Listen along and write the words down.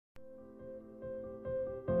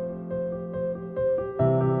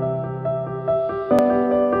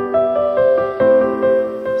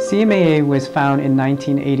CMAA was founded in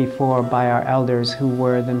 1984 by our elders who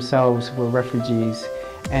were themselves refugees,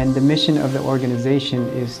 and the mission of the organization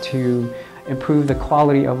is to improve the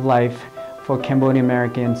quality of life for Cambodian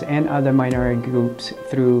Americans and other minority groups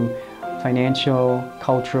through financial,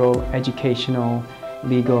 cultural, educational,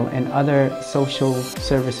 legal, and other social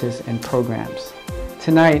services and programs.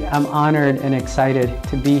 Tonight, I'm honored and excited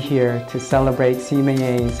to be here to celebrate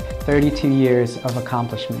CMAA's 32 years of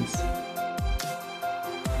accomplishments.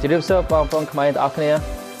 Good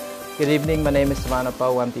evening, my name is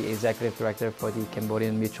Samanapao. I'm the Executive Director for the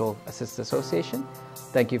Cambodian Mutual Assistance Association.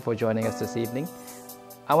 Thank you for joining us this evening.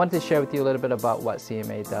 I wanted to share with you a little bit about what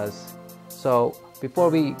CMAA does. So before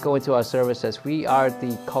we go into our services, we are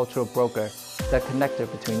the cultural broker, the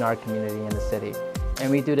connector between our community and the city. And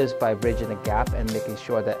we do this by bridging the gap and making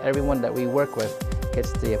sure that everyone that we work with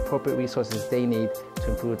gets the appropriate resources they need to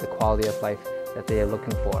improve the quality of life that they are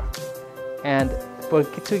looking for. And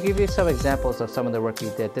to give you some examples of some of the work we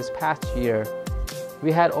did, this past year, we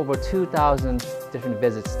had over 2,000 different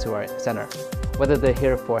visits to our center. Whether they're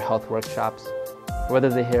here for health workshops, whether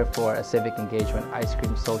they're here for a civic engagement ice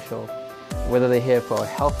cream social, whether they're here for a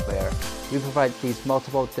health fair, we provide these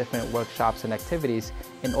multiple different workshops and activities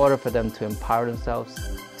in order for them to empower themselves,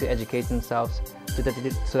 to educate themselves, so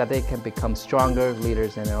that they can become stronger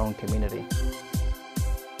leaders in their own community.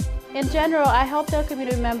 In general, I help the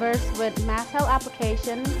community members with mass health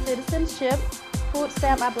application, citizenship, food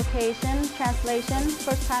stamp application, translation,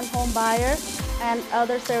 first-time home buyer, and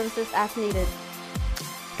other services as needed.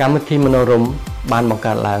 កម្មវិធីមនោរម្យបានបង្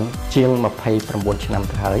កើតឡើងជាង29ឆ្នាំ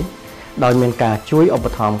ទៅហើយដោយមានការជួយឧប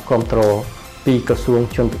ត្ថម្ភគាំទ្រពីក្រសួង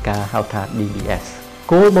ជនពិការហៅថា DBS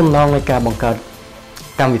គោលបំណងនៃការបង្កើត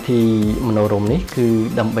កម្មវិធីមនោរម្យនេះគឺ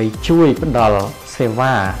ដើម្បីជួយផ្ដល់សេ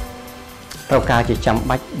វាត្រូវការជាចាំ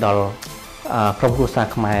បាច់ដល់ក្រុមគ្រួសារ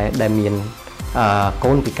ខ្មែរដែលមាន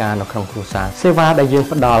កូនពិការនៅក្នុងគ្រួសារសេវាដែលយើង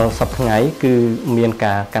ផ្ដល់សប្តាហ៍ថ្ងៃគឺមាន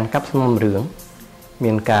ការកាន់កាប់សំណុំរឿង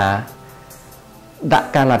មានការដាក់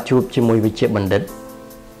ការណាត់ជួបជាមួយវិជ្ជាបណ្ឌិត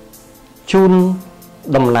ជូន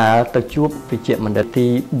ដំណើរទៅជួបវិជ្ជាបណ្ឌិតទី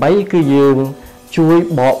3គឺយើងជួយ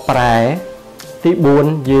បកប្រែទី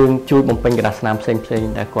4យើងជួយបំពេញក្រដាសស្នាមផ្សេង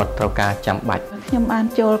ៗដែលគាត់ត្រូវការចាំបាច់ខ្ញុំបាន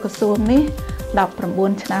ចូលក្រសួងនេះ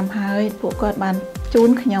19ឆ្នាំហើយពួកគាត់បានជូន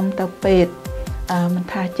ខ្ញុំទៅពេទ្យមិន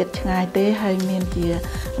ថាចិត្តឆ្ងាយទេហើយមានជា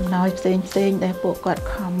អំណោយផ្សេងៗដែលពួកគាត់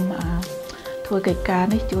ខំធ្វើកិច្ចការ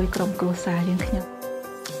នេះជួយក្រុមគ្រួសារយើងខ្ញុំ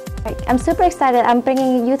I'm super excited. I'm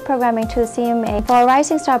bringing youth programming to CMA. For our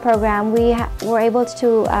Rising Star program, we were able to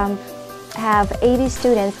have 80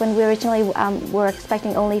 students when we originally were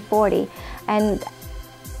expecting only 40. And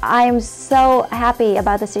I am so happy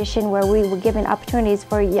about the situation where we were given opportunities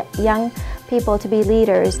for young people to be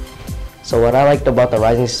leaders. So what I liked about the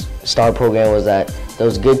Rising Star program was that there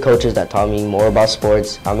was good coaches that taught me more about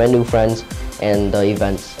sports. I met new friends and the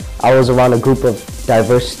events. I was around a group of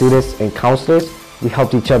diverse students and counselors. We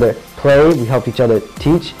helped each other play, we helped each other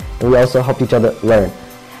teach, and we also helped each other learn.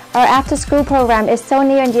 Our after-school program is so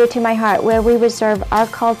near and dear to my heart, where we reserve our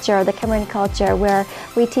culture, the Cambodian culture, where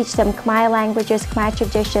we teach them Khmer languages, Khmer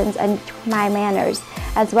traditions, and Khmer manners,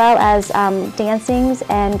 as well as dancings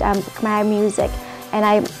and Khmer music. And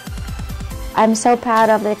I'm so proud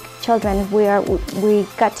of the children. We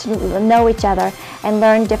got to know each other and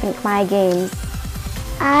learn different Khmer games.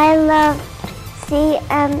 I love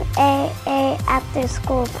CMAA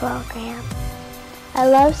after-school program. I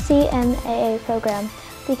love CMAA program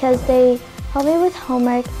because they help me with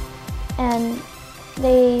homework and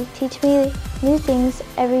they teach me new things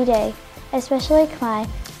every day, especially Khmer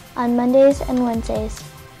on Mondays and Wednesdays.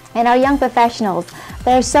 And our young professionals,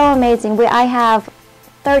 they're so amazing. I have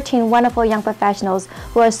 13 wonderful young professionals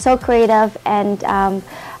who are so creative and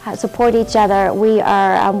support each other. We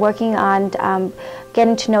are working on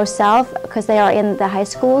getting to know self because they are in the high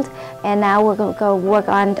school, and now we're going to go work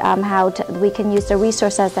on how we can use the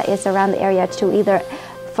resources that is around the area to either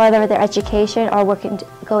further their education or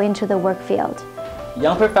go into the work field.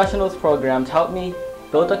 Young Professionals programs help me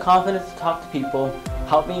build the confidence to talk to people,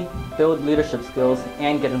 help me build leadership skills,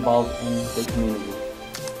 and get involved in the community.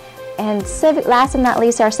 And last but not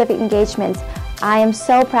least, our civic engagements. I am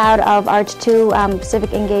so proud of our two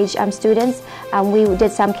civic engaged students. We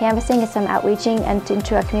did some canvassing and some outreaching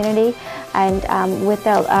into our community, and with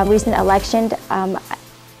the recent election,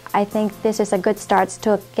 I think this is a good start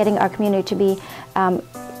to getting our community to be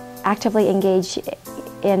actively engaged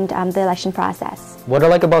in the election process. What I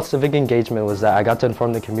like about civic engagement was that I got to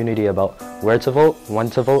inform the community about where to vote, when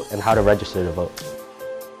to vote, and how to register to vote.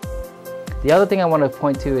 The other thing I want to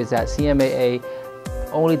point to is that CMAA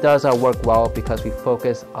only does our work well because we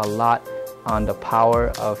focus a lot on the power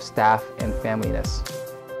of staff and familyness.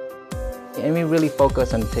 And we really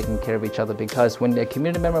focus on taking care of each other, because when a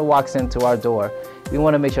community member walks into our door, we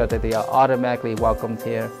want to make sure that they are automatically welcomed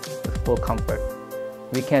here with full comfort.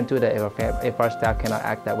 We can't do that if our staff cannot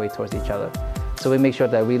act that way towards each other. So we make sure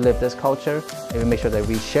that we live this culture, and we make sure that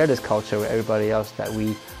we share this culture with everybody else that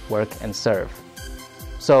we work and serve.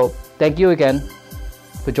 So thank you again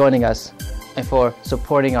for joining us and for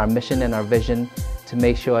supporting our mission and our vision to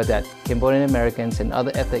make sure that Cambodian Americans and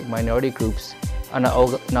other ethnic minority groups are not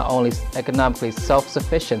only economically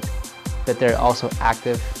self-sufficient, but they're also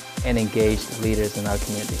active and engaged leaders in our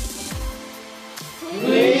community.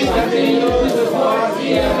 Please continue